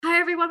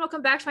everyone.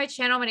 Welcome back to my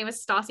channel. My name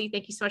is Stassi.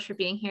 Thank you so much for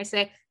being here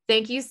today.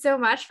 Thank you so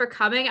much for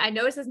coming. I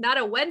know this is not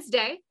a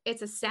Wednesday,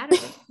 it's a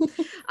Saturday. But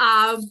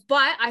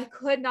I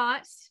could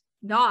not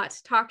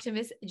talk to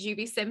Miss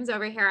Jubiesims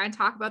over here and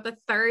talk about the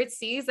third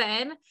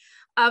season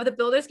of the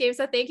Builders game.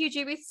 So thank you,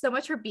 Juby, so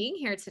much for being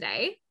here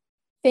today.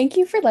 Thank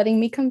you for letting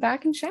me come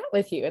back and chat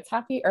with you.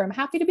 I'm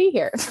happy to be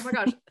here. Oh my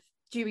gosh.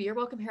 Juby, you're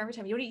welcome here every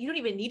time. You don't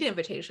even need an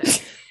invitation.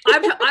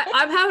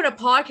 I'm having a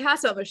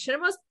podcast about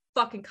machinimas.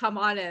 Fucking come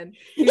on in.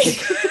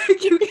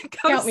 You can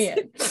come count me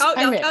in. Count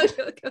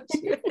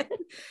you in.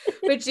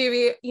 But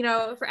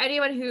Juby, for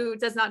anyone who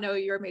does not know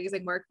your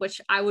amazing work,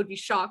 which I would be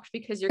shocked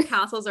because your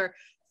castles are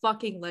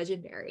fucking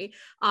legendary.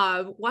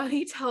 Why don't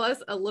you tell us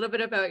a little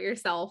bit about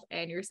yourself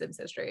and your Sims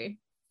history?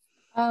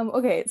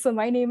 Okay, so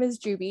my name is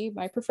Juby.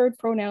 My preferred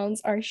pronouns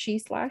are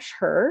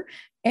she/her,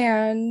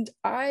 and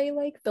I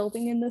like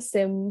building in The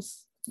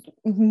Sims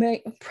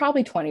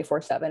probably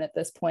 24/7 at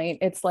this point.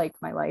 It's like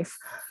my life.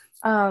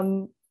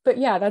 But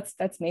yeah,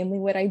 that's mainly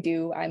what I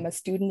do. I'm a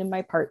student in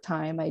my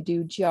part-time. I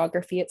do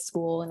geography at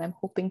school, and I'm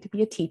hoping to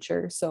be a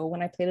teacher. So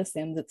when I play The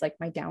Sims, it's like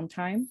my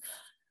downtime.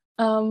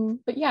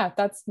 But yeah,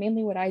 that's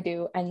mainly what I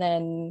do. And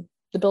then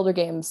the Builder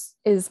Games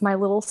is my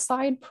little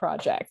side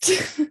project.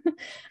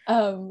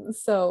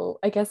 So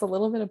I guess a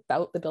little bit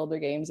about the Builder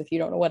Games, if you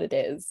don't know what it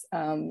is.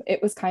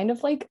 It was kind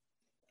of like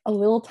a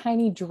little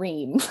tiny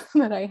dream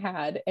that I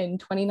had in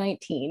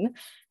 2019,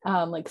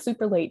 like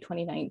super late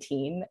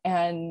 2019.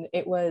 And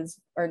it was,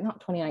 or not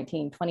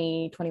 2019,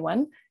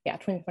 2021. Yeah,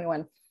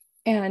 2021.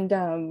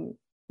 And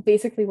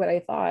basically what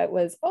I thought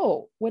was,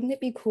 oh, wouldn't it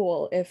be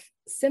cool if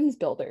Sims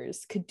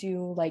builders could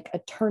do like a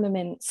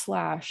tournament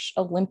 /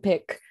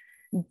 Olympic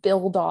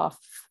build off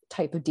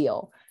type of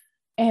deal?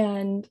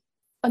 And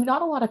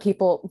not a lot of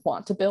people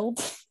want to build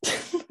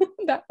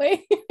that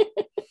way.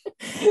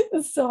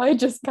 So I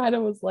just kind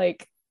of was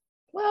like,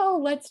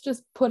 well, let's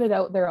just put it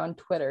out there on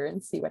Twitter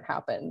and see what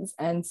happens.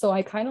 And so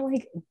I kind of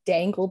like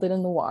dangled it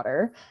in the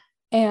water,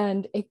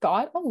 and it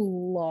got a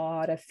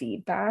lot of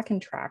feedback and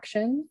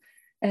traction.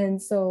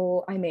 And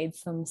so I made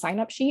some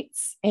sign-up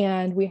sheets,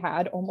 and we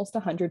had almost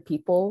 100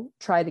 people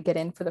try to get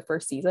in for the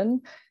first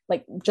season,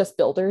 like just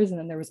builders. And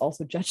then there was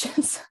also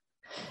judges.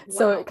 Wow.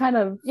 So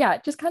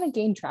it just kind of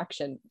gained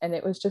traction. And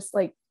it was just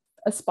like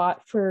a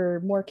spot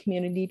for more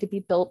community to be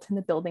built in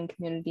the building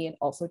community, and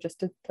also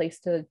just a place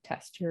to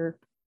test your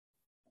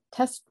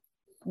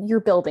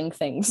building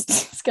things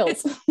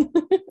skills.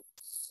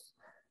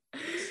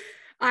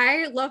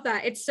 I love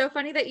that. It's so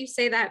funny that you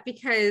say that,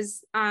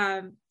 because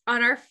on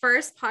our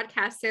first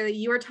podcast, Sarah,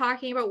 you were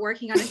talking about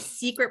working on a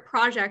secret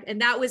project,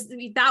 and that was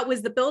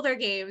the Builder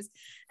Games.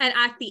 And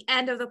at the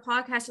end of the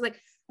podcast, you're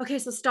like, okay,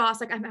 so Stas,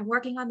 like I'm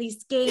working on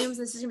these games.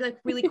 This is gonna be like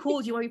really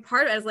cool. Do you want to be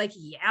part of it? I was like,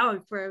 yeah,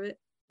 for it.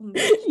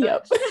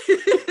 Yep.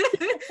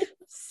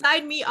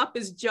 Sign me up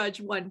as Judge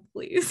 1,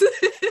 please.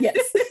 Yes.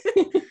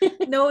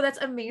 No, that's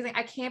amazing.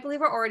 I can't believe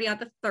we're already on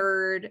the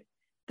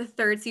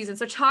third season.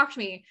 So talk to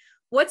me.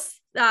 What's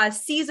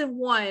season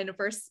 1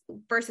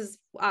 versus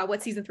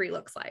what season 3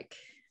 looks like?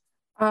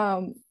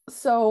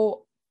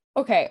 So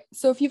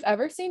if you've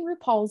ever seen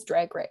RuPaul's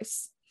Drag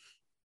Race.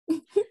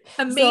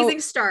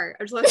 Amazing start.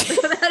 I just want to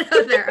throw that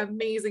out there.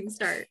 Amazing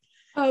start.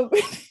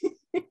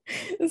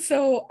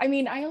 So I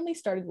mean, I only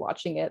started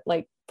watching it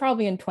like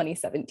probably in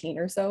 2017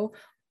 or so,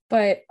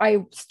 but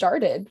I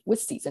started with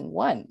season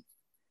 1.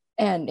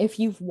 And if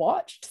you've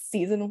watched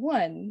season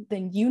 1,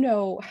 then you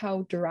know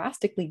how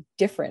drastically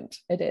different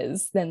it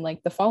is than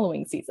like the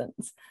following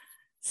seasons.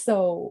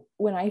 So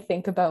when I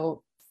think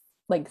about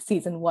like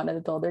season 1 of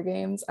the Builder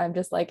Games, I'm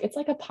just like, it's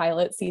like a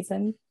pilot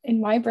season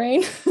in my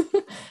brain.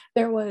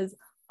 There was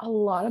a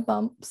lot of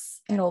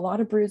bumps and a lot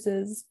of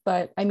bruises,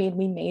 but I mean,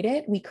 we made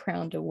it. We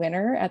crowned a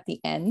winner at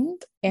the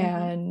end.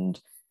 And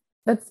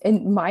that's,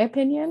 in my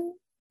opinion,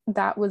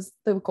 that was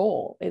the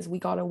goal, is we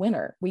got a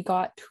winner. We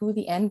got to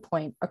the end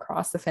point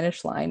across the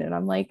finish line. And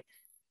I'm like,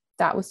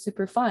 that was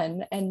super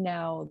fun. And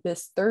now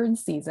this third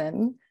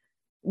season,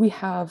 we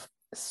have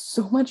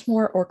so much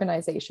more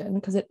organization,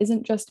 because it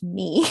isn't just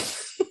me.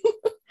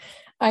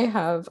 I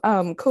have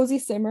Cozy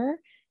Simmer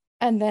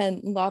and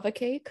then Lava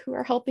Cake, who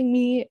are helping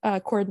me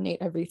coordinate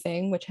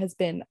everything, which has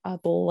been a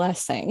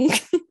blessing.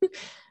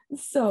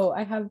 So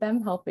I have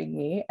them helping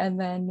me. And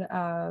then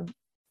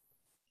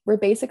we're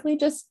basically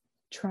just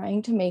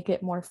trying to make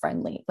it more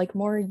friendly, like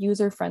more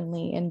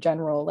user-friendly in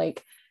general.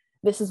 Like,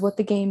 this is what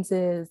the games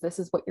is, this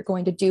is what you're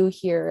going to do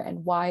here,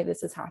 and why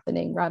this is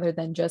happening, rather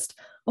than just,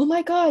 oh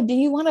my God, do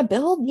you want to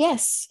build?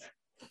 Yes,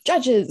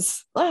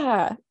 judges.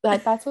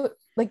 That's what,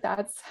 like,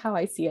 that's how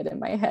I see it in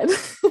my head.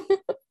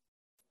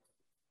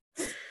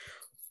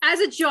 As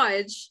a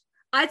judge,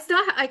 it's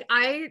not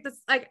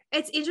like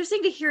it's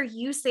interesting to hear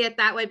you say it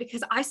that way,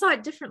 because I saw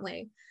it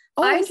differently.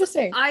 Oh,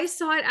 interesting. I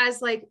saw it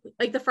as like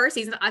the first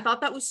season. I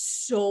thought that was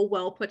so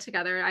well put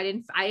together. I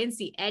didn't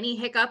see any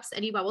hiccups,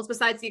 any bubbles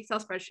besides the Excel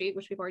spreadsheet,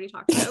 which we've already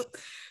talked about.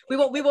 we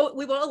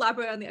won't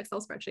elaborate on the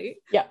Excel spreadsheet.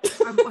 Yeah.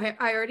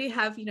 I already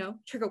have,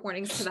 trigger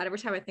warnings to that every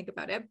time I think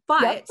about it.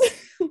 But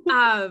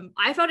Yep.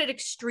 I found it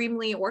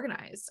extremely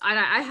organized.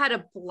 I had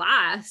a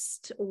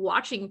blast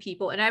watching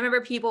people. And I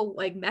remember people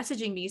like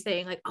messaging me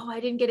saying like, oh, I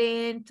didn't get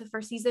into the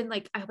first season.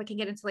 Like, I hope I can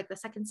get into like the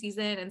second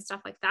season and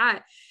stuff like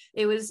that.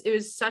 It was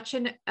such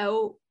an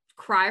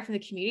outcry from the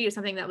community of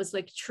something that was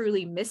like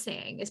truly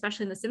missing,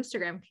 especially in the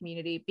Simstagram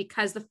community,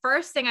 because the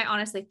first thing I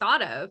honestly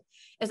thought of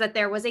is that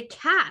there was a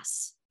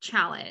CAS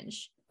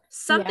challenge.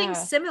 Something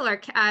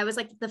similar. It was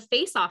like the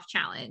face off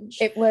challenge.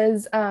 It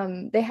was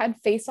they had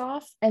face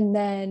off, and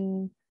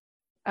then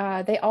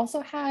they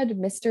also had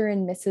Mr.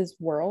 and Mrs.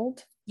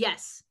 World.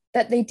 Yes.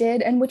 That they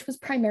did, and which was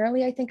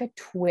primarily, I think, a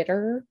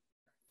Twitter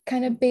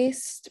kind of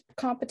based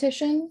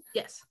competition.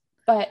 Yes.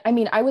 But I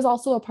mean, I was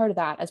also a part of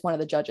that as one of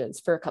the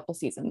judges for a couple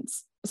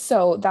seasons.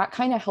 So that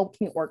kind of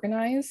helped me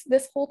organize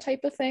this whole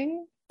type of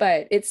thing,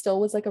 but it still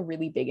was like a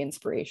really big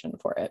inspiration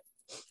for it.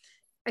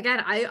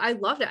 Again, I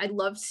loved it. I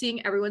loved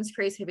seeing everyone's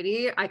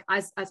creativity.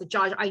 As a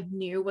judge, I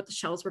knew what the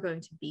shows were going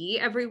to be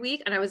every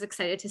week, and I was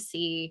excited to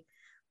see.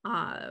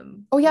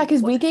 Oh yeah,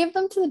 because we gave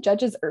them to the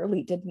judges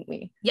early, didn't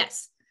we?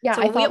 Yes. Yeah,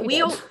 so I thought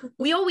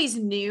we always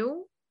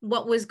knew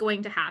what was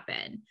going to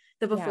happen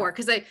the before,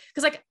 because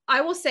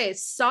I will say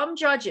some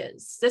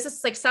judges, this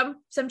is like some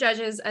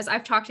judges, as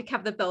I've talked to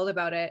Kev the Build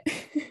about it,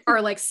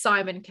 are like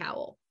Simon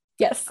Cowell.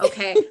 Yes.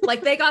 Okay.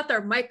 Like they got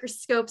their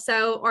microscopes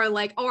out, or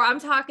I'm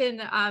talking,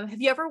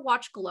 have you ever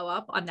watched Glow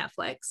Up on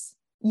Netflix?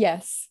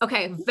 Yes.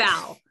 Okay.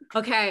 Val.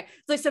 Okay.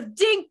 It's like some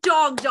ding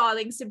dong,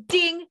 darling, some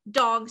ding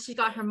dong. She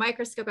got her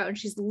microscope out and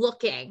she's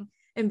looking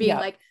and being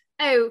like,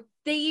 oh,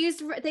 they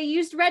used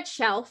red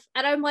shelf.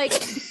 And I'm like,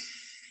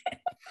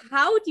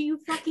 how do you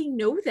fucking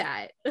know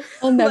that?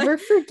 I'll never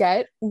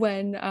forget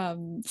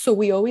when, so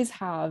we always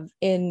have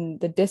in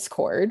the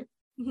Discord,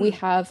 we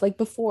have like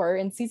before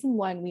in season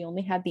 1, we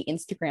only had the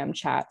Instagram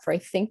chat for I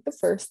think the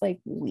first like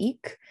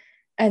week.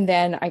 And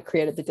then I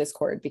created the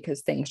Discord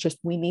because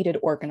we needed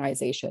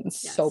organization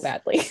so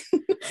badly.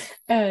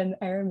 And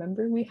I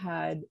remember we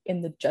had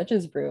in the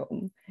judges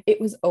room,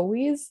 it was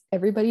always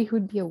everybody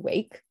who'd be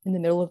awake in the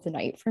middle of the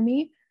night for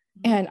me.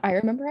 And I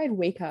remember I'd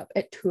wake up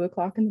at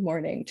 2:00 in the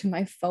morning to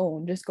my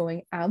phone just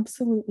going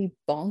absolutely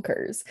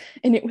bonkers.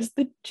 And it was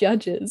the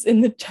judges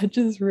in the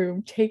judges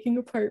room taking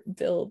apart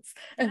builds.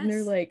 And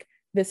they're like,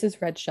 this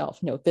is red shelf.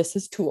 No, this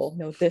is tool.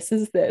 No, this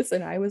is this.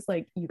 And I was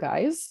like, you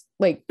guys,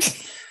 like,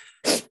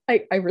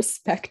 I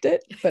respect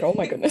it, but oh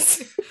my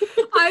goodness.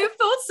 I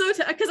felt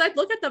so, because I'd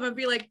look at them and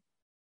be like,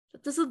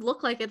 it doesn't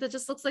look like it. It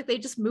just looks like they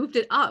just moved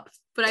it up.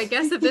 But I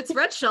guess if it's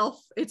red shelf,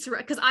 it's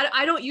because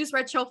I don't use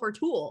red shelf or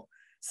tool.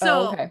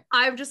 So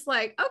I'm just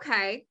like,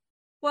 okay,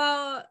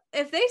 well,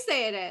 if they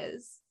say it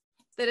is,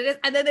 then it is.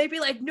 And then they'd be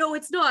like, no,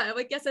 it's not. I'm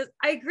like, yes,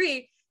 I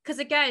agree. Because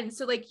again,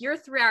 so like you're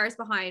 3 hours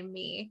behind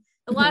me.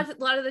 A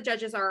lot of the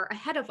judges are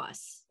ahead of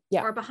us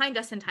or behind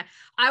us in time.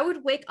 I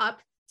would wake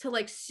up to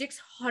like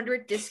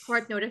 600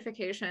 Discord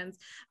notifications.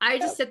 I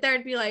just sit there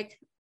and be like,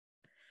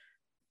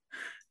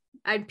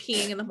 I'm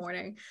peeing in the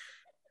morning.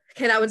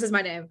 Okay, that one says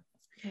my name.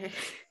 Okay,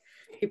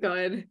 keep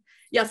going.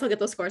 Yes, I'll get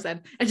those scores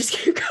in and just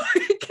keep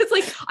going. Because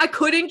like I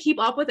couldn't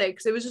keep up with it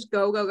because it was just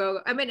go, go, go.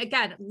 I mean,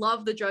 again,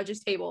 love the judges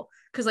table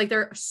because like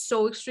they're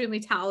so extremely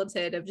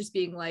talented of just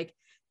being like,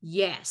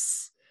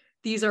 yes,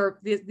 these are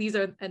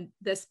and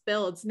this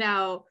builds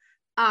now.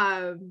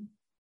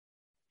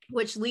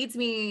 Which leads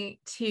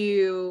me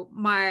to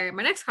my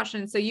next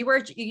question. So you were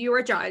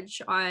a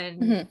judge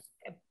on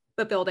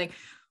the building.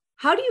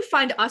 How do you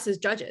find us as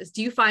judges?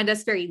 Do you find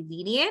us very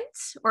lenient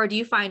or do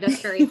you find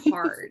us very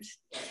hard?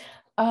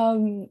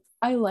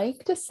 I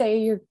like to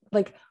say you're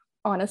like,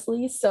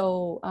 honestly,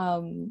 so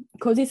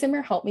Cozy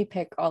Simmer helped me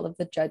pick all of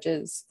the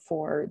judges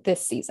for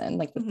this season,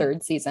 like the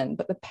third season,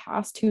 but the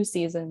past 2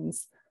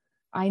 seasons,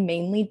 I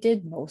mainly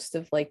did most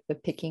of like the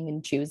picking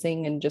and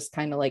choosing and just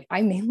kind of like,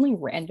 I mainly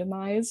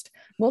randomized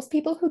most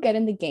people who get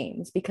in the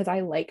games because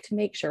I like to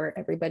make sure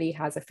everybody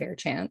has a fair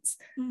chance.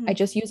 I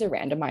just use a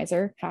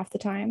randomizer half the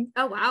time.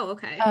 Oh, wow.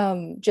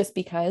 Okay. Just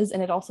because,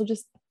 and it also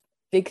just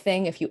big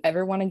thing, if you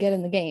ever want to get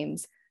in the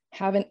games,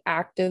 have an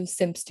active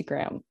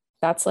Simstagram.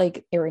 That's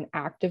like, or an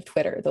active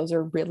Twitter. Those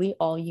are really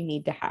all you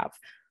need to have.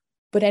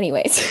 But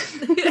anyways,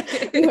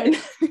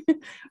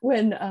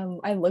 when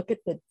I look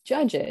at the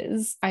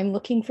judges, I'm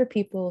looking for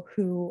people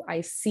who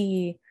I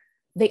see,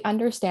 they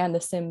understand the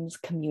Sims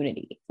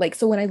community. Like,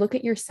 so when I look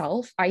at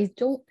yourself, I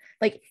don't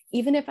like,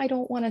 even if I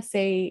don't want to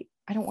say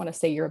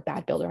you're a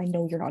bad builder. I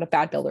know you're not a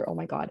bad builder. Oh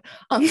my God.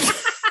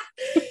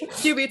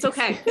 Juby, it's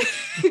okay.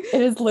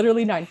 It is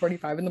literally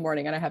 9:45 in the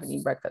morning and I haven't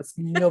eaten breakfast.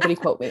 Nobody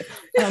quote me.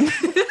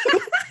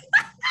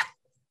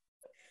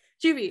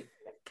 Juby,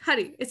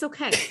 honey, it's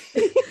okay.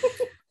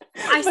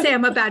 I say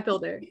I'm a bad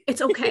builder.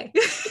 It's okay.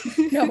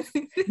 No,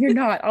 you're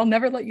not. I'll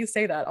never let you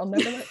say that. I'll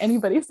never let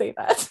anybody say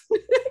that.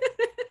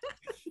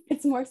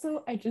 it's more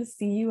so I just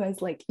see you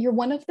as like, you're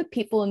one of the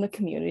people in the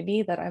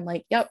community that I'm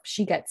like, yep,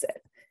 she gets it.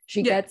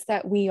 She gets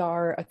that we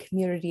are a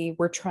community.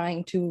 We're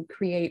trying to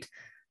create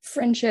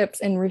friendships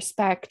and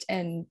respect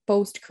and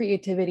boast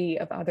creativity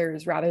of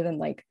others rather than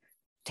like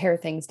tear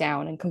things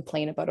down and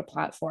complain about a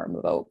platform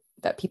about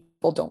that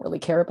people don't really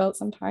care about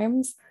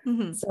sometimes.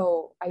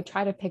 So I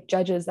try to pick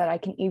judges that I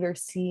can either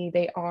see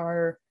they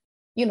are,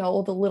 you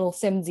know, the little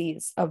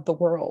Simsies of the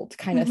world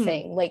kind of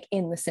thing, like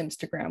in the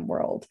Simstagram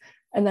world.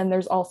 And then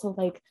there's also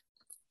like,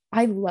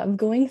 I love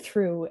going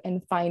through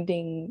and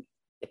finding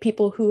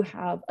people who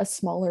have a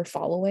smaller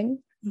following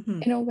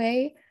in a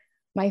way.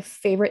 My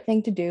favorite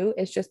thing to do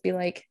is just be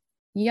like,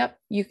 yep,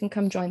 you can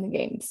come join the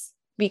games.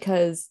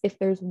 Because if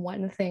there's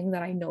one thing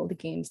that I know the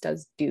games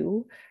does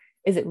do,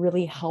 is it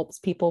really helps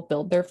people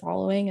build their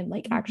following and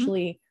like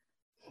actually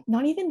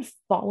not even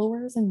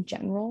followers in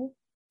general,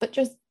 but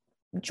just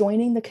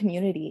joining the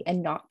community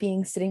and not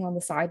being sitting on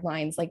the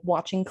sidelines, like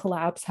watching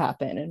collabs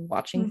happen and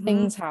watching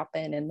things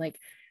happen and like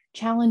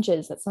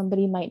challenges that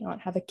somebody might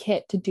not have a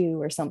kit to do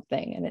or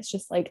something. And it's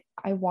just like,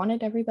 I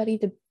wanted everybody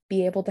to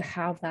be able to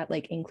have that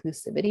like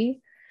inclusivity.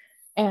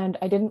 And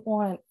I didn't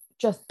want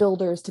just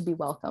builders to be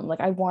welcome.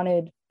 Like I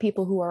wanted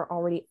people who are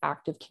already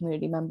active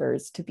community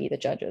members to be the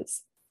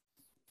judges.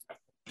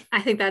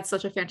 I think that's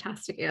such a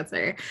fantastic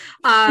answer.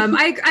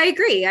 I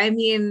agree. I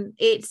mean,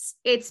 it's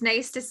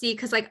nice to see,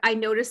 because like I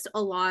noticed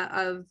a lot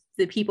of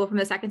the people from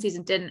the second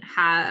season didn't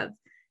have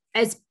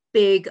as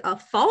big a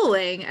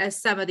following as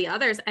some of the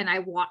others, and I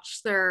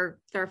watched their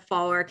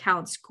follower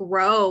counts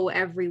grow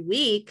every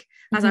week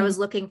as I was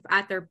looking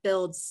at their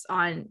builds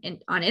on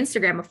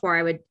Instagram before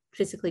I would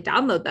physically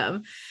download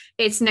them.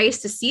 It's nice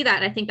to see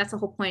that, and I think that's the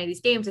whole point of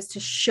these games, is to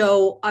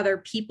show other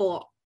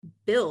people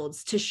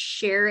builds, to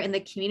share in the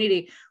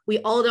community. We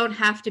all don't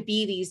have to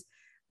be these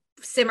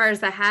simmers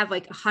that have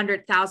like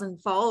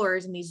 100,000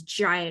 followers and these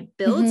giant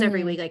builds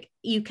every week. Like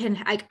you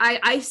can,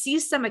 I see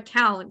some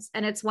accounts,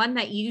 and it's one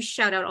that you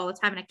shout out all the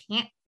time, and I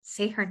can't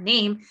say her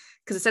name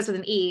because it starts with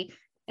an E,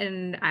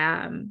 and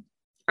I'm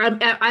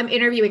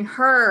interviewing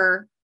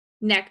her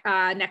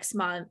next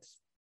month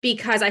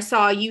because I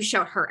saw you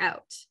shout her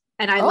out.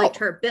 And I liked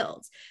her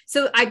builds.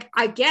 So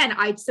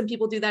some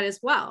people do that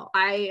as well.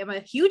 I am a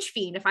huge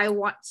fiend. If I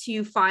want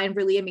to find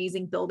really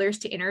amazing builders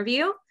to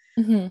interview,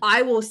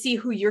 I will see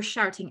who you're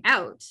shouting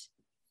out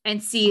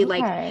and see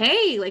like,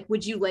 hey, like,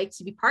 would you like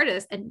to be part of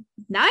this? And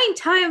 9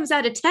 times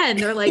out of 10,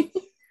 they're like,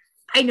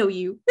 I know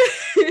you.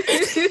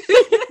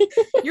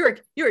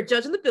 you're a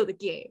judge in the building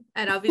game.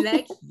 And I'll be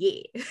like,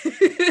 yeah.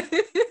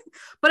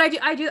 But I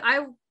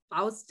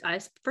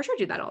for sure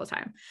do that all the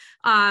time.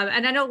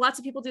 And I know lots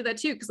of people do that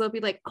too, because they'll be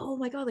like, oh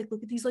my God, like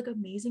look at these like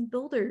amazing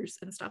builders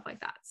and stuff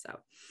like that. So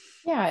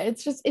yeah,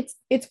 it's just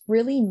it's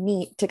really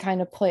neat to kind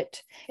of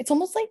put, it's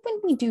almost like when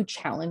we do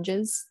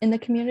challenges in the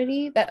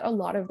community, that a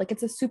lot of like,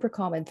 it's a super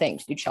common thing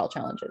to do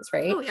challenges,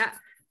 right? Oh yeah.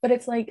 But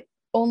it's like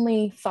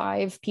only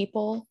 5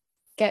 people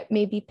get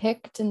maybe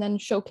picked and then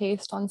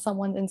showcased on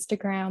someone's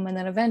Instagram, and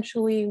then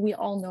eventually we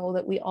all know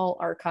that we all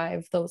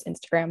archive those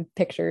Instagram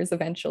pictures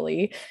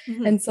eventually.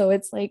 And so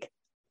it's like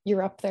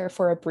you're up there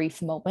for a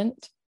brief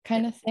moment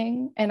kind of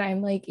thing. And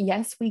I'm like,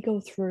 yes, we go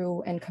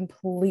through and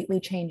completely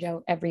change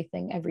out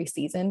everything every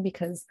season,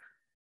 because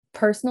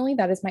personally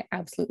that is my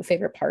absolute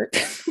favorite part.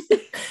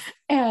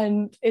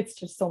 And it's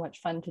just so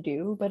much fun to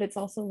do. But it's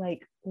also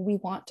like, we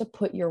want to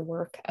put your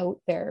work out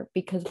there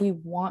because we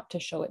want to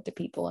show it to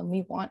people, and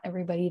we want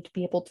everybody to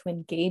be able to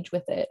engage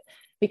with it,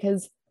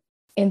 because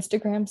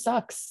Instagram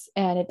sucks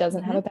and it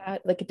doesn't have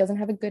it doesn't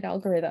have a good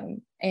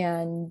algorithm,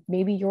 and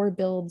maybe your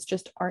builds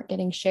just aren't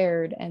getting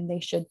shared and they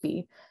should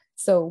be.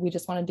 So we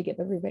just wanted to give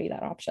everybody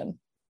that option.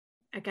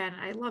 Again,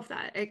 I love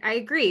that. I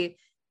agree.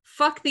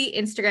 Fuck the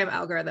Instagram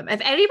algorithm.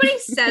 If anybody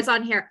says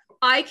on here,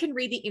 I can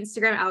read the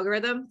Instagram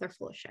algorithm, they're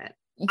full of shit.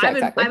 Yeah,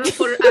 exactly.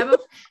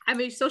 I'm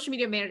a social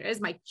media manager.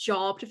 It's my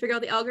job to figure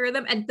out the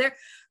algorithm. And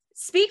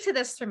speak to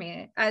this for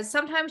me, as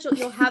sometimes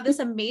you'll have this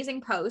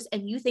amazing post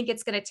and you think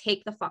it's going to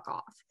take the fuck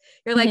off.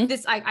 You're like,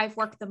 I've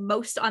worked the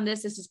most on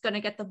this. This is going to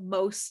get the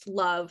most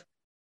love.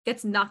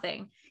 Gets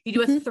nothing. You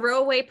do a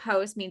throwaway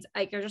post, means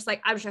like, you're just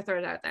like, I'm just gonna throw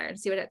it out there and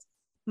see what it's.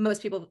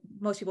 Most people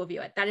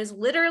view it. That is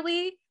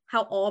literally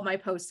how all my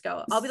posts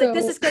go. I'll be like,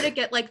 this is going to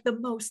get like the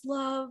most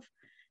love.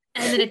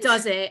 And then it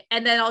doesn't.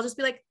 And then I'll just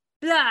be like,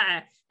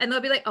 blah. And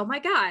they'll be like, oh my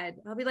God.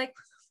 I'll be like,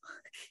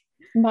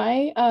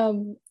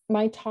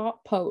 my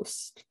top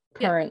post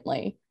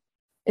currently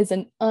is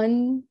an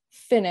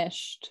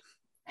unfinished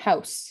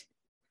house.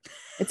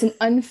 It's an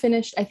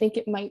unfinished, I think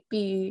it might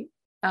be,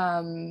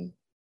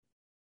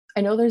 I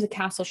know there's a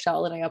castle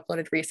shell that I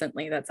uploaded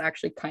recently that's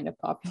actually kind of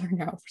popular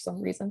now for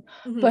some reason.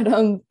 But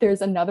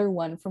there's another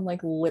one from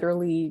like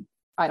literally,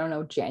 I don't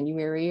know,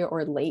 January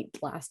or late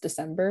last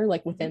December,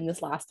 like within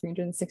this last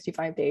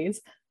 365 days.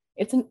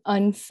 It's an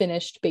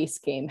unfinished base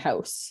game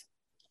house.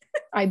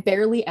 I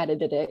barely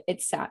edited it.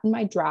 It sat in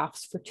my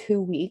drafts for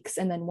 2 weeks.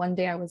 And then one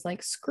day I was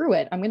like, screw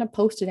it. I'm going to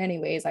post it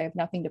anyways. I have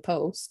nothing to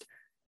post.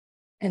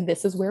 And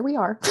this is where we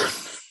are.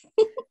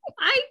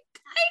 I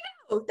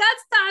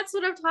That's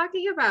what I'm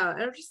talking about.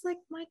 And I'm just like,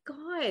 my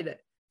God,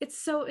 it's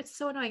so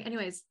annoying.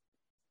 Anyways,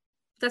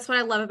 that's what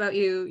I love about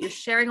you. You're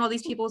sharing all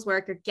these people's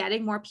work. You're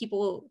getting more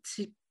people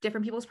to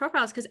different people's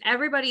profiles, because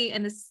everybody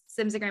in the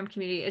Simsagram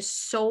community is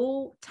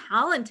so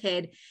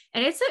talented,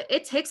 and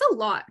it takes a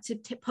lot to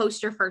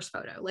post your first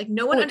photo. Like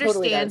no one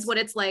understands what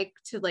it's like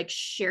to like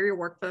share your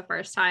work for the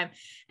first time,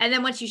 and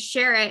then once you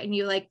share it and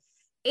you like,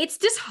 it's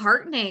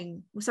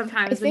disheartening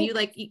sometimes when you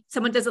like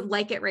someone doesn't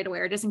like it right away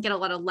or doesn't get a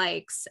lot of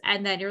likes,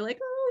 and then you're like,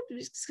 oh,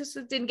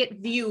 it didn't get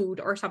viewed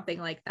or something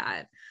like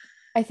that.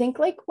 I think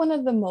like one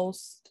of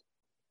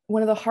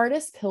the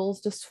hardest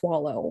pills to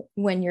swallow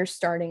when you're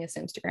starting a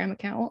Simstagram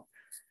account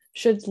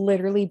should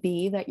literally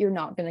be that you're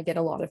not going to get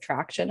a lot of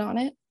traction on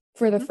it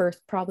for the first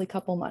probably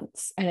couple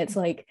months. And it's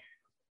like,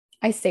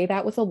 I say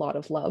that with a lot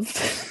of love,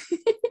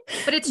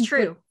 but it's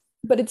true.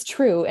 But it's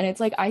true. And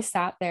it's like, I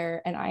sat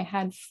there and I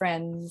had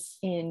friends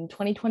in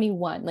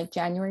 2021, like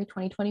January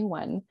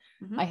 2021.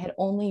 I had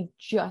only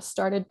just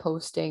started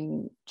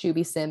posting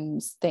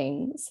Jubiesims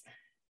things.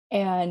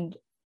 And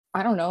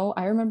I don't know,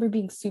 I remember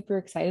being super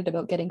excited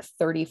about getting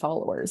 30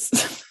 followers.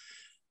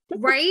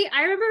 Right?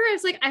 I remember I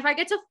was like, if I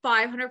get to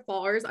 500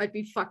 followers, I'd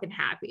be fucking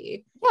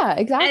happy. Yeah,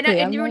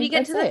 exactly. And when you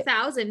get to the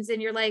thousands and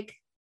you're like,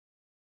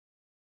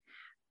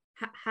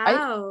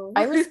 how?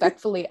 I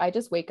respectfully, I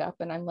just wake up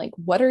and I'm like,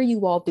 what are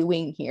you all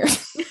doing here?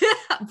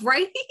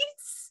 Right?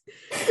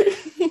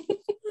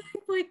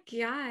 Oh my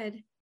God.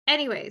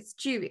 Anyways,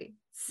 Juby,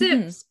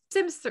 Sims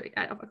 3.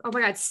 Oh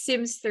my God,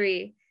 Sims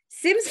 3.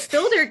 Sims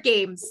Builder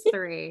Games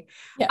 3.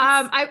 Yes.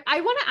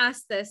 I want to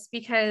ask this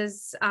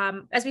because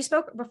as we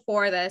spoke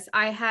before this,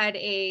 I had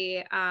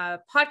a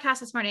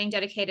podcast this morning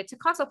dedicated to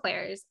console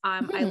players.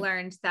 I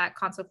learned that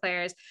console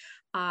players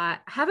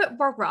have it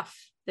more rough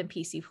than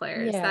PC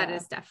players. Yeah. That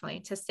is definitely,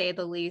 to say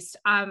the least.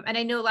 And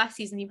I know last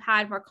season you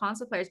had more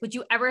console players. Would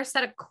you ever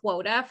set a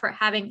quota for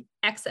having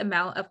X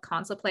amount of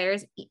console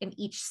players in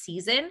each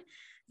season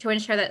to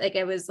ensure that like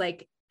it was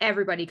like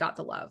everybody got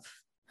the love?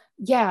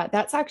 Yeah,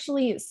 that's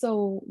actually,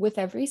 so with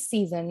every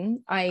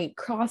season, I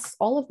cross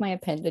all of my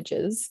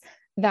appendages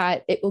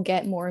that it will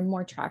get more and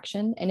more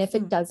traction. And if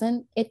it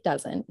doesn't, it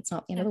doesn't. It's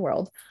not the end of the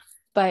world.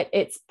 But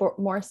it's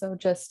more so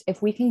just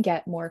if we can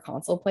get more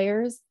console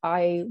players,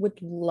 I would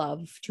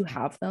love to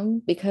have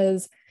them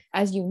because,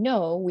 as you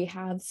know, we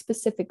have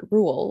specific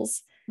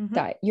rules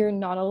that you're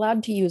not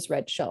allowed to use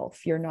Red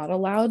Shelf. You're not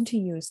allowed to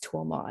use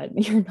Tool Mod.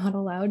 You're not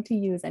allowed to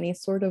use any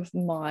sort of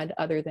mod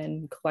other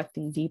than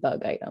collecting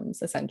debug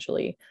items,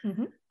 essentially.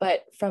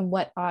 But from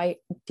what I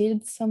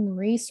did some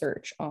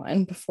research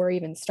on before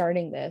even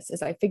starting this,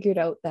 is I figured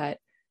out that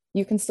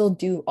you can still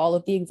do all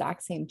of the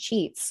exact same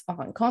cheats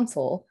on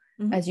console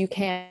as you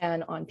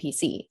can on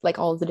PC, like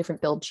all of the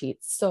different build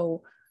cheats.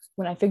 So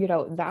when I figured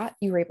out that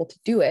you were able to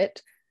do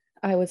it,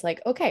 I was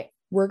like, okay,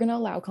 we're going to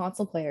allow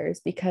console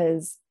players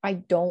because I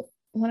don't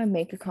want to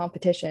make a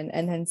competition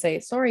and then say,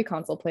 sorry,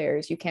 console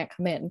players, you can't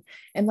come in.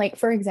 And like,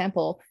 for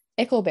example,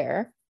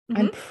 Icklebear,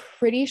 I'm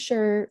pretty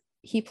sure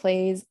he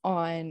plays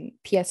on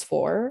PS4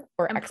 or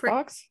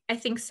Xbox. I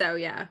think so.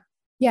 Yeah.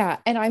 Yeah.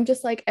 And I'm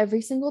just like,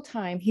 every single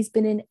time he's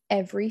been in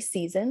every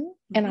season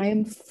and I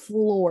am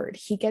floored.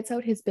 He gets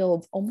out his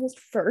builds almost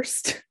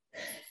first.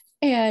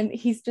 And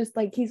he's just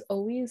like, he's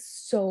always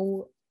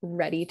so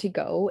ready to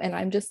go. And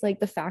I'm just like,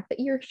 the fact that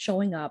you're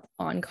showing up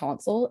on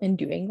console and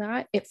doing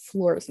that, it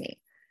floors me.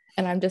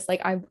 And I'm just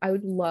like, I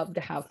would love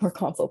to have more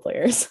console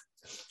players.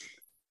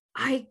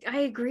 I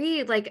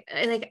agree. Like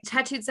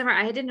Tattooed Summer,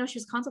 I didn't know she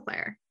was a console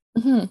player.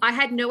 I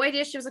had no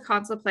idea she was a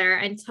console player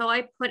until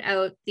I put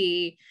out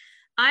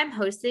I'm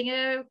hosting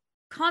a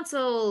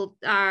console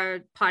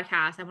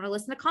podcast. I want to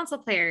listen to console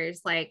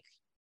players, like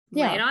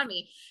lay it on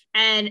me.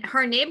 And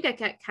her name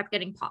kept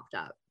getting popped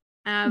up.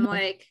 And I'm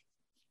like,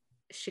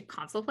 is she a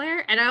console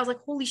player? And I was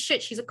like, holy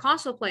shit, she's a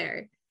console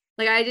player.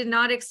 Like I did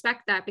not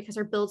expect that because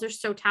her builds are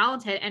so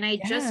talented. And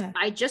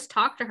I just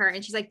talked to her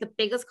and she's like, the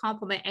biggest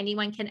compliment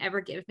anyone can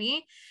ever give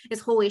me is,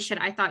 holy shit,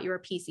 I thought you were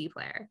a PC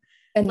player.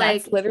 And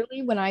like, that's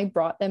literally when I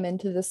brought them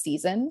into the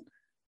season,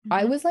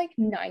 I was like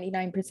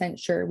 99%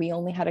 sure we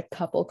only had a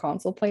couple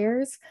console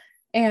players.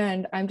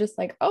 And I'm just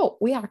like, oh,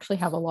 we actually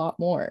have a lot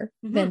more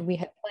than we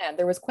had planned.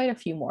 There was quite a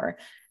few more.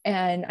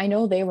 And I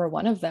know they were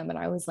one of them. And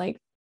I was like,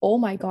 oh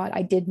my God,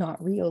 I did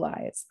not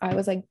realize. I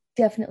was like,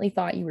 definitely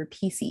thought you were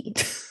PC.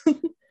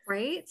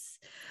 Right?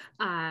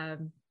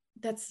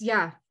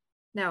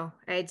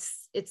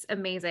 It's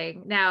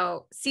amazing.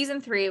 Now,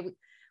 season 3,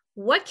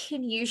 what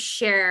can you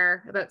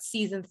share about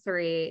season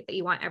 3 that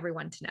you want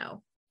everyone to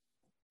know?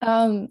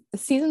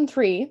 Season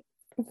 3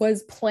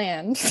 was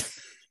planned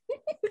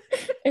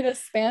in a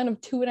span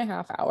of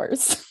 2.5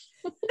 hours.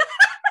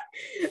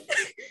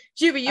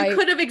 Juby, you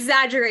could have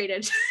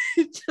exaggerated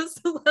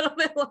just a little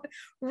bit.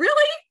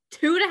 Really?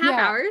 2.5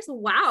 hours?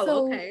 Wow.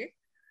 So, okay.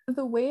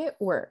 The way it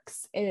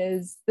works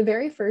is the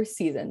very first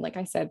season, like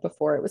I said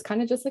before, it was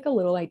kind of just like a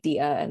little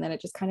idea and then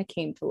it just kind of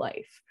came to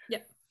life. Yeah.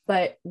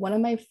 But one of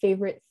my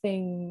favorite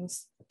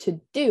things to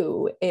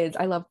do is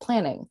I love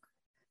planning.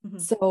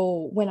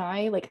 So when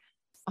I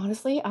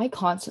Honestly, I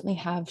constantly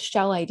have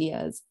shell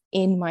ideas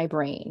in my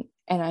brain,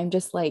 and I'm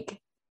just like,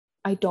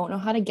 I don't know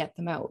how to get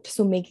them out.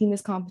 So making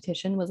this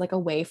competition was like a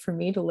way for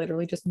me to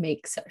literally just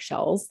make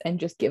shells and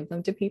just give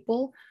them to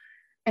people.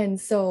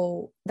 And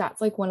so that's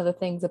like one of the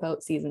things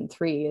about season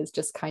 3 is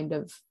just kind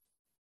of,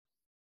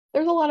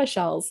 there's a lot of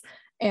shells.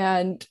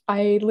 And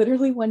I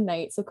literally one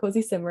night, so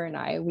Cozy Simmer and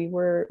I, we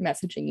were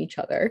messaging each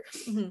other.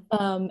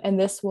 And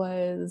this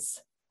was,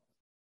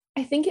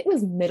 I think it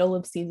was middle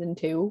of season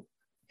 2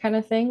 kind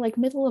of thing, like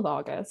middle of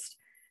August.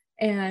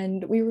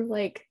 And we were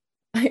like,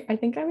 I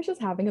think I was just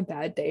having a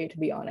bad day, to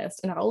be honest.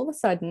 And all of a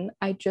sudden,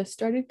 I just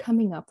started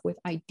coming up with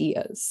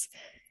ideas.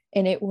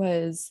 And it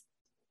was,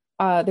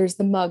 there's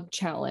the mug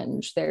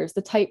challenge, there's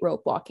the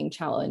tightrope walking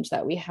challenge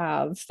that we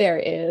have,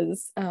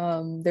 there's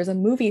a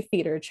movie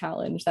theater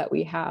challenge that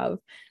we have.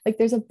 Like,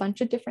 there's a bunch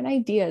of different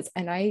ideas.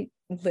 And I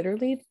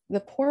literally, the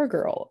poor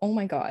girl, oh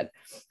my God,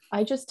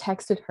 I just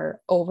texted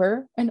her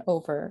over and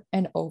over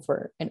and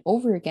over and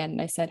over again.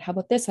 And I said, how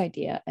about this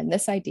idea and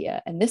this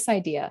idea and this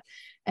idea?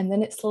 And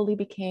then it slowly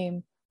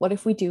became, what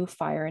if we do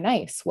fire and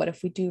ice? What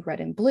if we do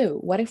red and blue?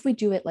 What if we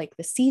do it like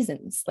the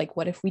seasons? Like,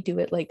 what if we do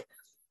it like,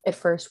 at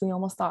first we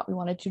almost thought we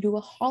wanted to do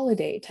a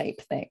holiday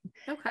type thing.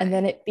 Okay. And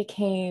then it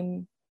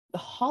became, the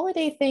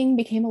holiday thing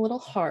became a little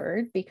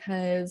hard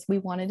because we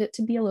wanted it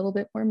to be a little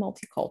bit more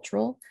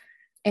multicultural.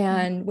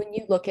 And when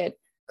you look at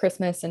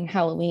Christmas and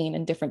Halloween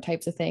and different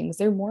types of things,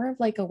 they're more of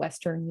like a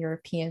Western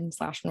European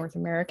 / North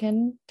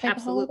American type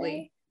of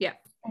holiday. Yeah.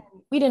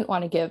 We didn't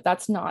want to give,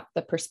 that's not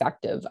the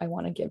perspective I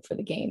want to give for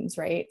the games,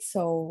 right?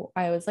 So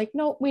I was like,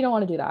 no, we don't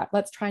want to do that.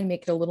 Let's try and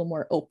make it a little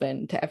more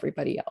open to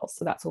everybody else.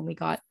 So that's when we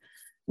got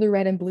the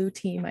red and blue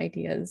team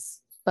ideas.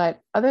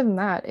 But other than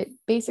that, it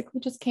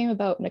basically just came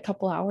about in a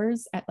couple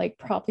hours at like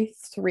probably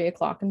 3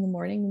 o'clock in the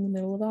morning in the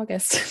middle of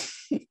August.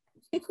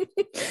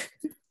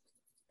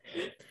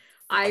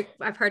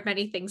 I've heard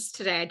many things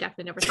today. I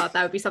definitely never thought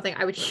that would be something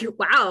I would hear.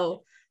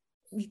 Wow.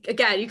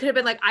 Again, you could have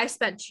been like, I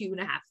spent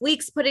 2.5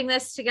 weeks putting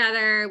this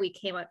together.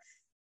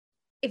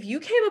 If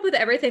you came up with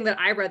everything that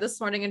I read this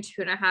morning in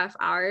 2.5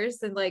 hours,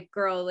 then like,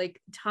 girl,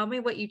 like, tell me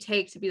what you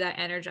take to be that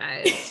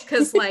energized.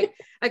 Cause like,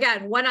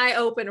 again, when I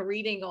open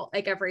reading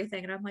like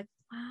everything and I'm like,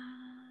 wow.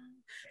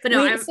 But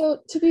no,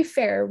 so to be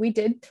fair, we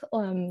did,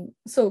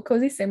 so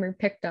Cozy Simmer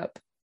picked up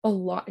a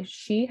lot.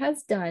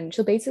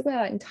 So basically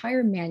that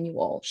entire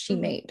manual she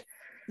made.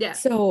 Yeah.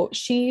 So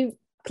she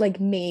like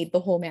made the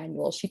whole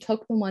manual. She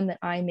took the one that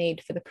I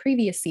made for the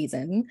previous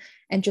season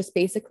and just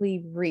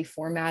basically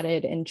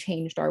reformatted and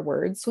changed our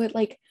words. So it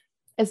like,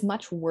 as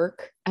much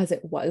work as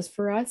it was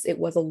for us, it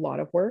was a lot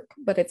of work,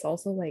 but it's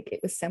also like, it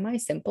was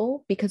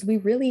semi-simple because we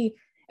really,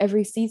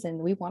 every season,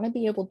 we want to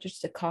be able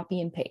just to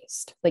copy and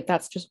paste. Like,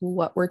 that's just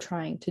what we're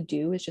trying to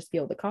do, is just be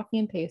able to copy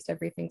and paste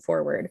everything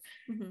forward.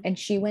 And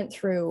she went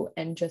through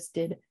and just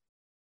did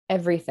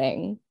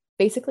everything.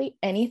 Basically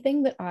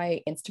anything that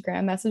I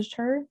Instagram messaged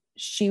her,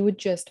 she would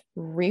just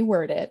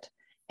reword it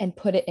and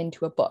put it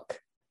into a book.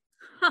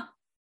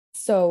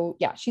 So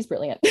yeah, she's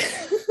brilliant.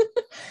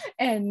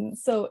 And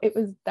so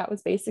that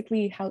was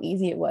basically how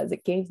easy it was.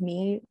 It gave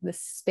me the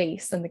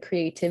space and the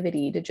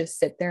creativity to just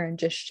sit there and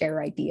just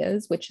share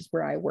ideas, which is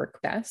where I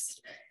work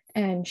best.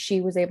 And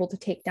she was able to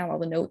take down all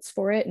the notes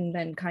for it and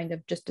then kind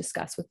of just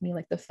discuss with me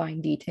like the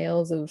fine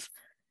details of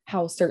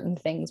how certain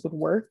things would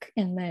work.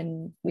 And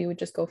then we would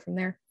just go from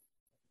there.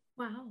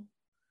 Wow.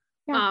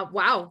 Yeah.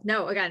 Wow.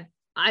 No, again,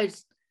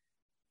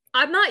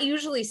 I'm not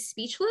usually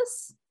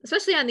speechless,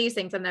 especially on these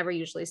things. I'm never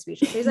usually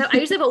speechless. I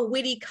usually have a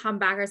witty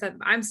comeback or something.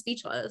 I'm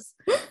speechless.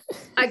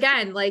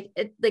 Again, like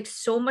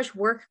so much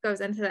work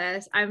goes into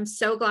this. I'm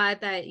so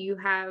glad that you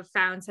have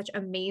found such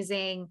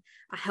amazing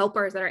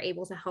helpers that are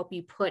able to help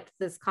you put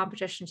this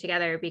competition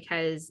together,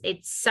 because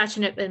it's such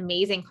an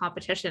amazing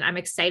competition. I'm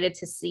excited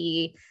to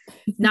see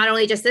not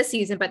only just this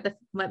season, but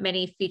what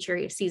many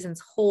future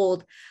seasons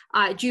hold.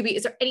 Juby,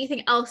 is there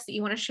anything else that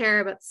you want to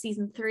share about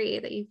season 3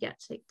 that you've yet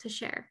to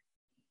share?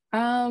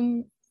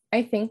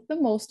 I think the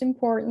most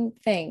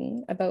important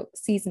thing about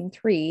season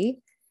 3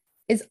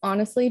 is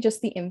honestly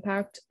just the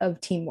impact of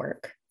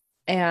teamwork.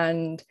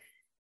 And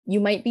you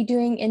might be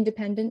doing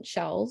independent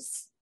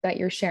shells that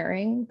you're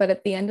sharing, but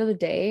at the end of the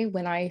day,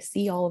 when I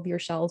see all of your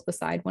shells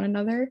beside one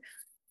another,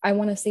 I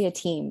want to see a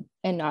team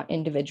and not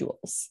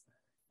individuals,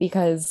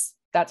 because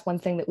that's one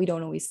thing that we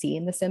don't always see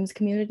in the Sims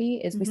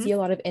community is we see a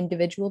lot of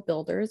individual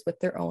builders with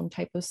their own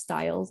type of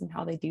styles and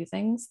how they do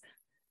things,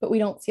 but we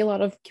don't see a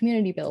lot of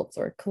community builds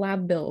or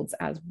collab builds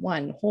as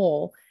one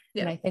whole.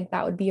 Yeah. And I think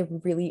that would be a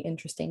really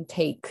interesting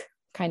take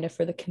kind of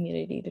for the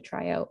community to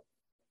try out.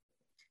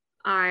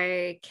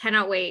 I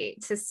cannot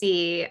wait to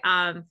see.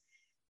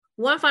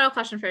 One final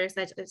question for you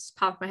that just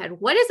popped in my head.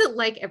 What is it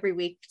like every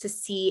week to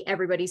see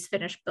everybody's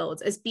finished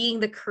builds as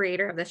being the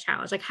creator of this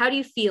challenge? Like, how do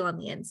you feel on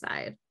the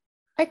inside?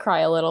 I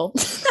cry a little.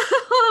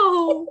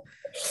 Oh,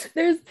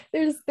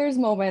 there's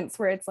moments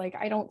where it's like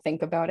I don't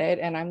think about it,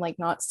 and I'm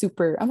not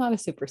a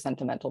super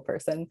sentimental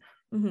person,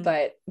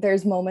 but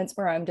there's moments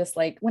where I'm just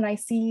like, when I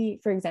see,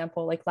 for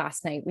example, like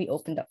last night we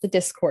opened up the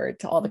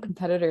Discord to all the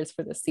competitors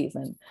for this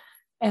season,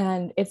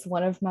 And it's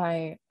one of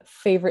my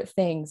favorite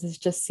things is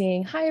just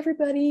seeing, hi,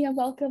 everybody, I'm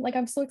welcome. Like,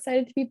 I'm so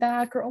excited to be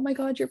back, or, oh my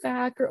God, you're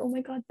back, or, oh my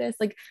God, this.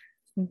 Like,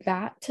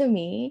 that to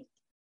me,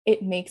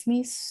 it makes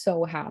me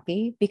so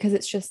happy because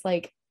it's just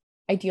like,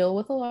 I deal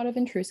with a lot of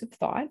intrusive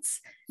thoughts.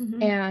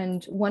 Mm-hmm.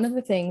 And one of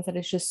the things that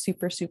is just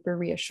super, super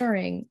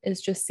reassuring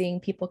is just seeing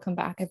people come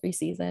back every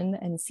season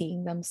and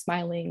seeing them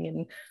smiling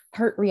and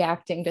heart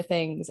reacting to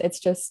things.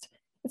 It's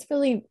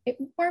really, it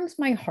warms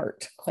my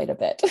heart quite a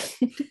bit.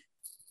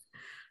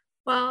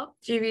 Well,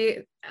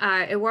 Juby,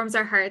 it warms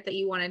our heart that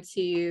you wanted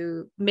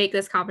to make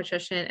this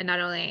competition, and not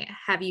only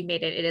have you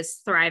made it, it is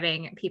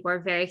thriving. People are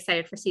very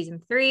excited for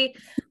season 3.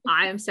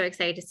 I'm so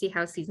excited to see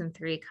how season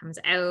 3 comes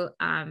out.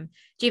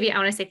 Juby, I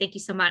want to say thank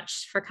you so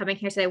much for coming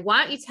here today.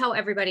 Why don't you tell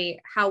everybody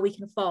how we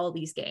can follow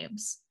these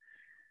games?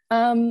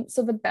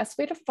 So the best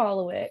way to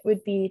follow it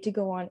would be to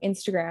go on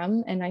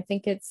Instagram, and I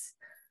think it's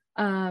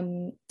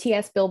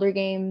TS Builder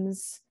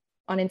Games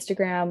on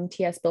Instagram,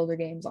 TS Builder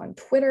Games on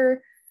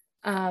Twitter.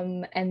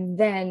 And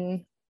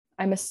then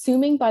I'm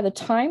assuming by the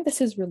time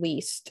this is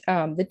released,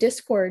 the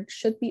Discord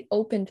should be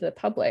open to the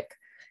public,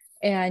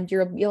 and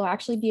you'll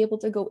actually be able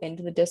to go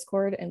into the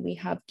Discord, and we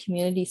have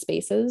community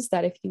spaces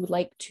that if you would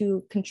like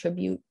to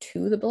contribute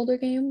to the Builder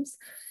Games,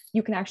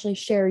 you can actually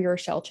share your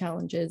shell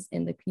challenges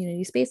in the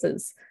community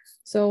spaces.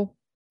 So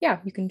yeah,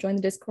 you can join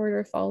the Discord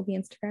or follow the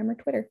Instagram or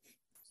Twitter.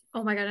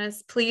 Oh my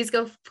goodness, please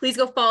go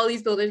follow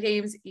these Builder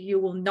Games. You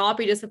will not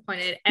be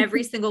disappointed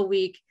every single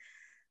week.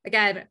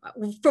 Again,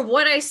 from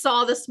what I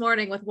saw this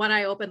morning with one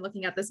eye open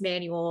looking at this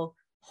manual,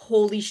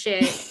 holy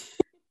shit.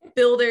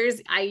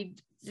 Builders, I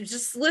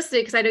just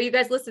listening because I know you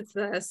guys listen to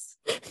this.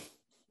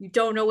 You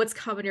don't know what's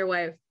coming your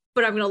way,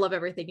 but I'm going to love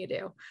everything you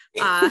do.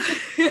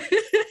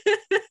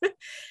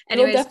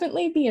 It'll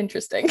definitely be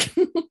interesting.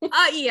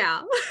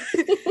 Yeah.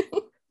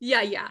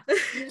 Yeah.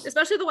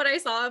 Especially the one I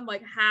saw, I'm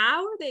like,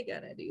 how are they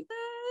going to do that?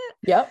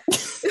 Yep.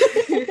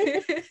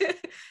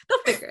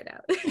 They'll figure it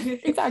out.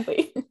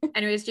 Exactly.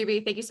 Anyways,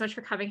 Juby, thank you so much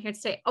for coming here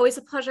today. Always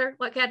a pleasure.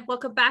 Again,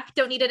 welcome back.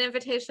 Don't need an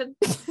invitation.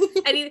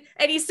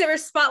 any sort of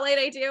spotlight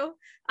I do.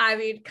 I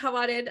mean, come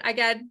on in.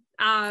 Again,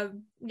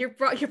 you're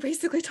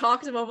basically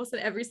talked to almost in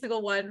every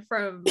single one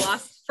from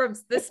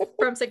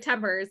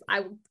September's.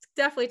 I will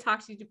definitely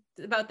talk to you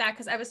about that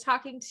because I was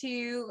talking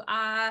to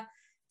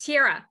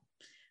Tiara.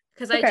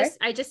 Because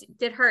I just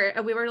did her,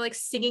 and we were like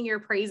singing your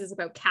praises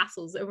about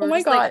castles, and we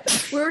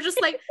were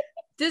just like,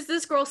 does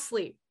this girl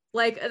sleep?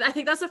 Like, I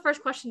think that's the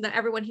first question that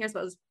everyone hears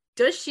about is,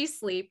 does she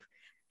sleep?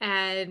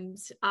 And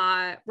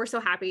we're so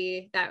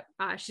happy that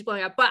she's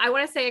blowing up. But I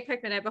want to say a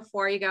quick minute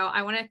before you go.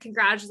 I want to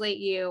congratulate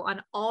you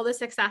on all the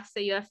success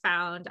that you have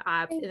found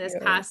in this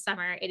past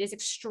summer. It is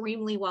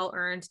extremely well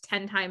earned,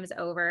 10 times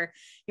over.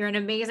 You're an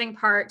amazing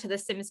part to the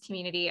Sims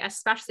community,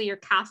 especially your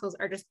castles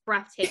are just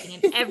breathtaking.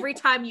 And every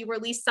time you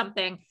release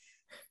something,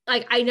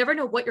 like, I never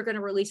know what you're going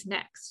to release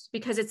next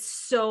because it's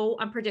so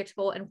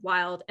unpredictable and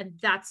wild. And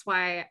that's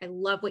why I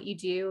love what you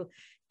do.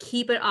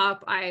 Keep it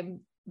up. I'm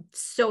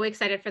so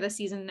excited for the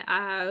season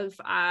of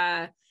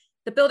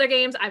the Builder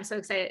Games. I'm so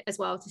excited as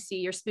well to see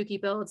your spooky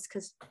builds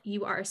because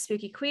you are a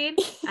spooky queen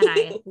and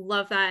I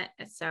love that.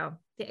 So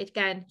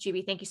again,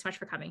 Juby, thank you so much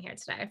for coming here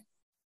today.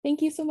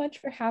 Thank you so much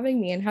for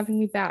having me and having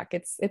me back.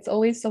 It's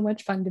always so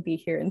much fun to be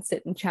here and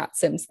sit and chat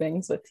Sims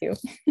things with you.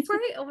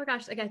 Right? Oh my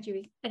gosh. Again,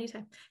 Juby,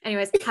 anytime.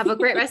 Anyways, have a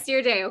great rest of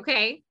your day.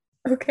 Okay.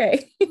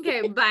 Okay.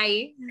 Okay.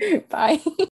 Bye. Bye.